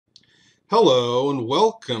Hello, and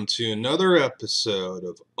welcome to another episode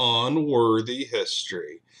of Unworthy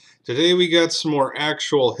History. Today we got some more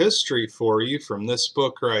actual history for you from this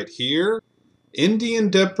book right here, Indian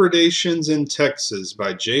Depredations in Texas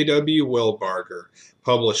by J.W. Wilbarger,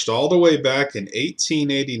 published all the way back in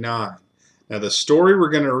 1889. Now the story we're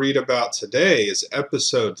going to read about today is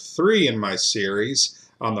episode 3 in my series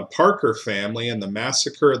on the Parker family and the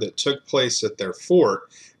massacre that took place at their fort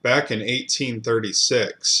back in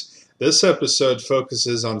 1836. This episode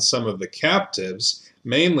focuses on some of the captives,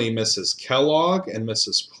 mainly Mrs. Kellogg and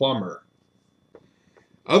Mrs. Plummer.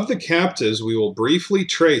 Of the captives, we will briefly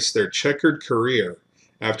trace their checkered career.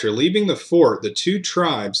 After leaving the fort, the two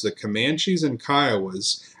tribes, the Comanches and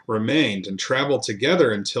Kiowas, remained and traveled together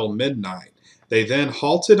until midnight. They then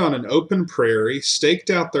halted on an open prairie, staked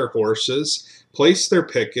out their horses, placed their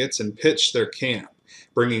pickets, and pitched their camp,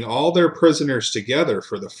 bringing all their prisoners together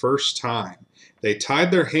for the first time. They tied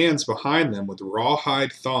their hands behind them with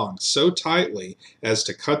rawhide thongs so tightly as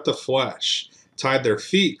to cut the flesh, tied their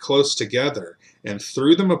feet close together, and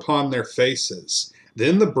threw them upon their faces.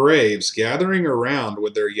 Then the braves, gathering around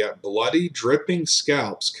with their yet bloody, dripping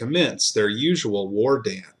scalps, commenced their usual war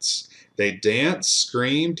dance. They danced,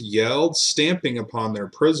 screamed, yelled, stamping upon their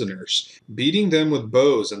prisoners, beating them with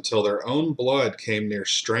bows until their own blood came near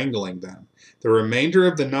strangling them. The remainder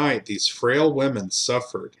of the night these frail women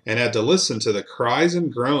suffered, and had to listen to the cries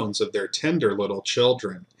and groans of their tender little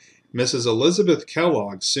children. Mrs. Elizabeth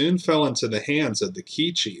Kellogg soon fell into the hands of the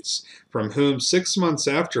Comanches, from whom 6 months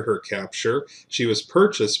after her capture she was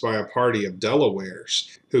purchased by a party of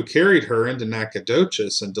Delawares, who carried her into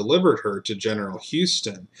Nacogdoches and delivered her to General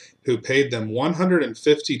Houston, who paid them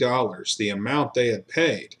 $150, the amount they had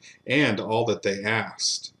paid, and all that they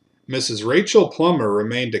asked. Mrs. Rachel Plummer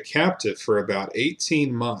remained a captive for about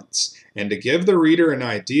 18 months, and to give the reader an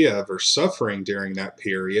idea of her suffering during that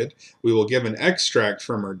period, we will give an extract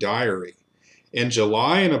from her diary. In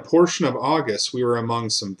July and a portion of August we were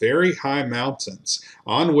among some very high mountains,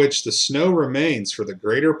 on which the snow remains for the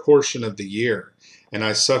greater portion of the year, and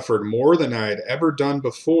I suffered more than I had ever done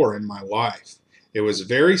before in my life. It was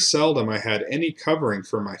very seldom I had any covering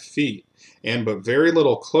for my feet, and but very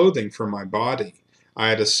little clothing for my body. I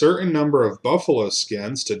had a certain number of buffalo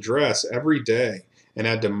skins to dress every day, and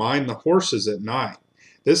had to mind the horses at night.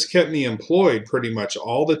 This kept me employed pretty much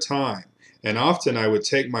all the time, and often I would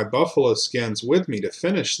take my buffalo skins with me to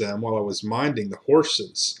finish them while I was minding the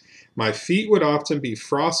horses. My feet would often be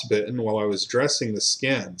frostbitten while I was dressing the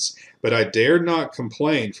skins, but I dared not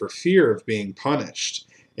complain for fear of being punished.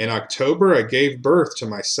 In October I gave birth to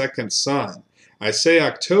my second son. I say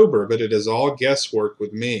October, but it is all guesswork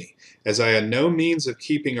with me, as I had no means of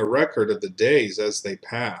keeping a record of the days as they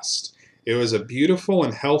passed. It was a beautiful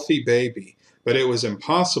and healthy baby, but it was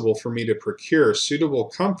impossible for me to procure suitable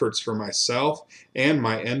comforts for myself and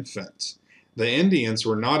my infant. The Indians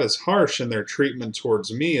were not as harsh in their treatment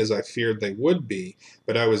towards me as I feared they would be,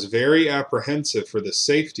 but I was very apprehensive for the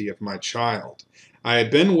safety of my child. I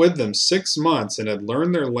had been with them 6 months and had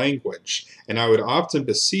learned their language, and I would often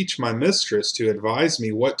beseech my mistress to advise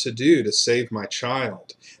me what to do to save my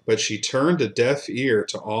child, but she turned a deaf ear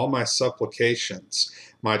to all my supplications.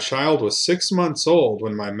 My child was 6 months old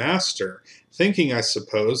when my master, thinking I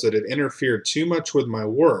suppose that it interfered too much with my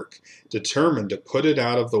work, determined to put it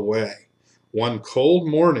out of the way. One cold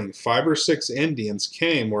morning 5 or 6 Indians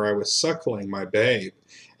came where I was suckling my babe.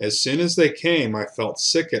 As soon as they came I felt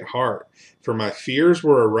sick at heart, for my fears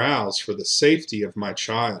were aroused for the safety of my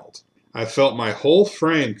child. I felt my whole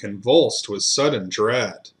frame convulsed with sudden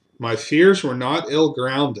dread. My fears were not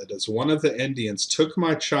ill-grounded, as one of the Indians took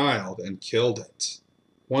my child and killed it.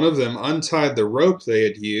 One of them untied the rope they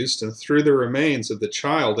had used and threw the remains of the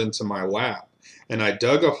child into my lap, and I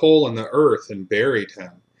dug a hole in the earth and buried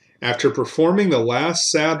him. After performing the last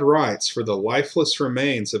sad rites for the lifeless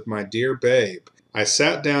remains of my dear babe, I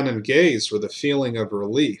sat down and gazed with a feeling of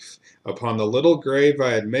relief upon the little grave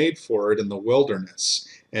I had made for it in the wilderness,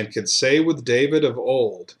 and could say with David of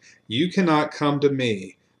old, "You cannot come to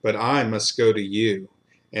me, but I must go to you."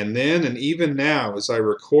 And then and even now, as I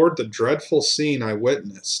record the dreadful scene I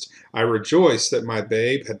witnessed, I rejoice that my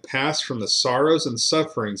babe had passed from the sorrows and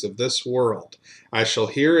sufferings of this world. I shall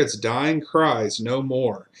hear its dying cries no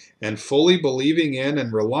more, and fully believing in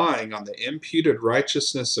and relying on the imputed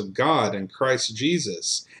righteousness of God in Christ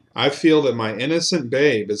Jesus, I feel that my innocent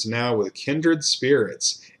babe is now with kindred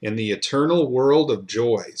spirits in the eternal world of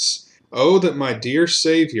joys. Oh, that my dear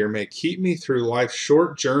Savior may keep me through life's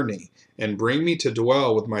short journey, and bring me to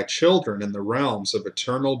dwell with my children in the realms of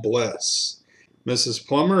eternal bliss. Mrs.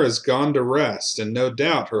 Plummer has gone to rest, and no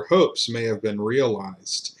doubt her hopes may have been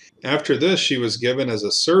realized. After this, she was given as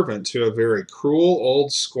a servant to a very cruel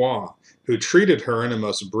old squaw, who treated her in a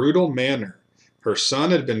most brutal manner. Her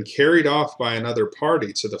son had been carried off by another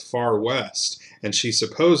party to the far west, and she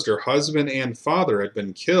supposed her husband and father had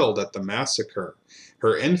been killed at the massacre.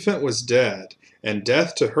 Her infant was dead, and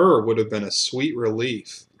death to her would have been a sweet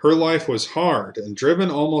relief. Her life was hard, and driven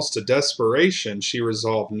almost to desperation, she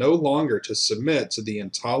resolved no longer to submit to the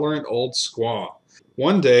intolerant old squaw.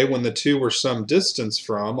 One day, when the two were some distance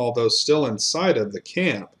from, although still in sight of, the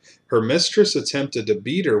camp, her mistress attempted to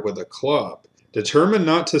beat her with a club. Determined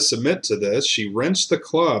not to submit to this, she wrenched the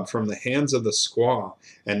club from the hands of the squaw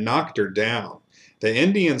and knocked her down. The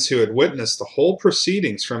Indians who had witnessed the whole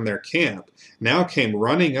proceedings from their camp now came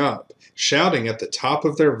running up, shouting at the top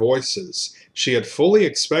of their voices. She had fully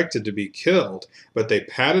expected to be killed, but they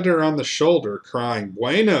patted her on the shoulder, crying,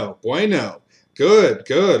 "Bueno, bueno, good,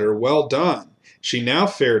 good, or well done." She now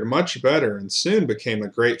fared much better and soon became a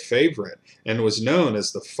great favorite, and was known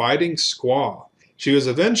as the Fighting Squaw. She was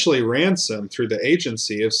eventually ransomed through the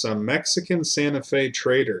agency of some Mexican Santa Fe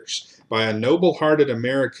traders by a noble-hearted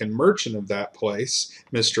American merchant of that place,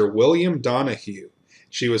 Mr. William Donahue.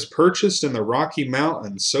 She was purchased in the Rocky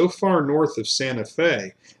Mountains so far north of Santa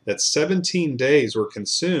Fe that 17 days were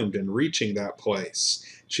consumed in reaching that place.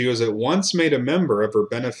 She was at once made a member of her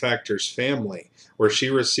benefactor's family, where she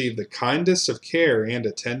received the kindest of care and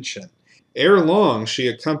attention. Ere long, she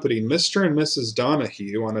accompanied Mr. and Mrs.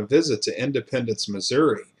 Donahue on a visit to Independence,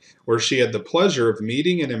 Missouri, where she had the pleasure of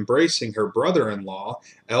meeting and embracing her brother-in-law,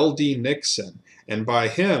 L.D. Nixon, and by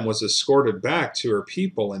him was escorted back to her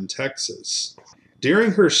people in Texas.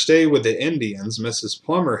 During her stay with the Indians, Mrs.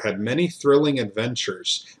 Plummer had many thrilling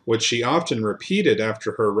adventures, which she often repeated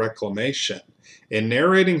after her reclamation. In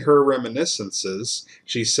narrating her reminiscences,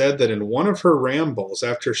 she said that in one of her rambles,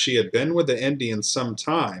 after she had been with the Indians some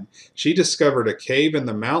time, she discovered a cave in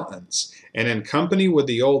the mountains, and in company with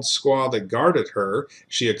the old squaw that guarded her,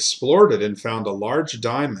 she explored it and found a large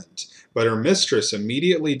diamond, but her mistress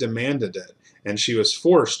immediately demanded it, and she was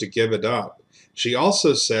forced to give it up. She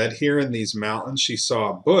also said here in these mountains she saw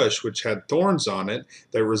a bush which had thorns on it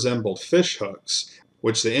that resembled fish hooks,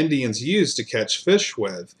 which the Indians used to catch fish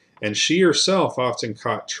with, and she herself often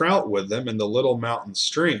caught trout with them in the little mountain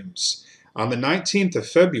streams. On the 19th of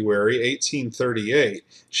February, 1838,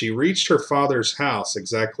 she reached her father's house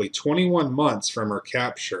exactly 21 months from her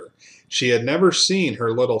capture. She had never seen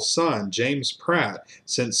her little son, James Pratt,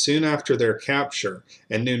 since soon after their capture,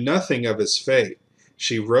 and knew nothing of his fate.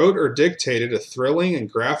 She wrote or dictated a thrilling and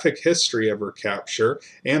graphic history of her capture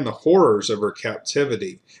and the horrors of her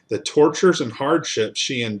captivity, the tortures and hardships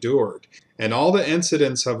she endured, and all the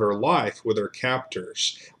incidents of her life with her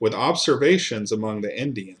captors, with observations among the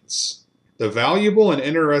Indians. The valuable and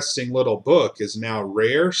interesting little book is now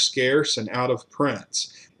rare, scarce, and out of print.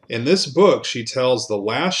 In this book, she tells the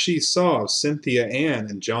last she saw of Cynthia Ann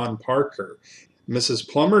and John Parker. Mrs.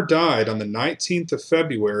 Plummer died on the 19th of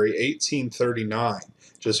February, 1839,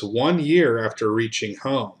 just 1 year after reaching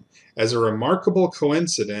home. As a remarkable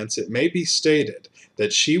coincidence, it may be stated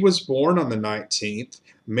that she was born on the 19th,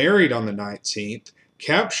 married on the 19th,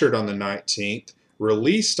 captured on the 19th,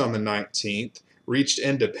 released on the 19th, reached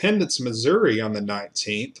Independence, Missouri on the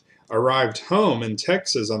 19th, arrived home in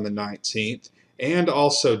Texas on the 19th, and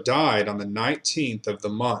also died on the 19th of the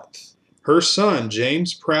month. Her son,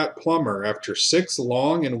 James Pratt Plummer, after 6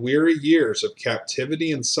 long and weary years of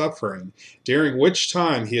captivity and suffering, during which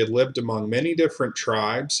time he had lived among many different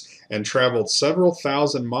tribes and traveled several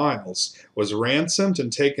thousand miles, was ransomed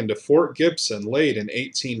and taken to Fort Gibson late in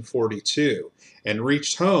 1842, and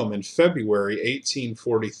reached home in February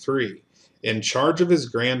 1843, in charge of his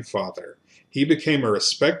grandfather. He became a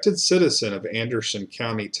respected citizen of Anderson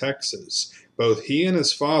County, Texas. Both he and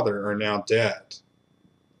his father are now dead.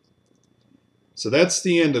 So that's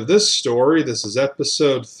the end of this story. This is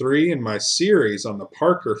episode 3 in my series on the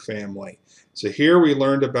Parker family. So here we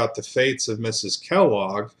learned about the fates of Mrs.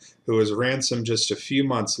 Kellogg, who was ransomed just a few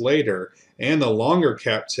months later, and the longer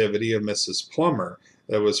captivity of Mrs. Plummer,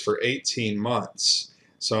 that was for 18 months.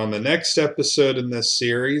 So on the next episode in this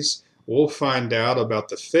series, we'll find out about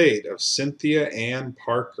the fate of Cynthia Ann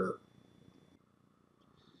Parker.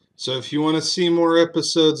 So if you want to see more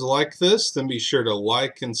episodes like this, then be sure to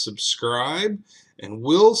like and subscribe, and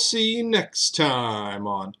we'll see you next time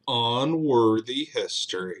on Unworthy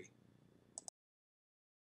History.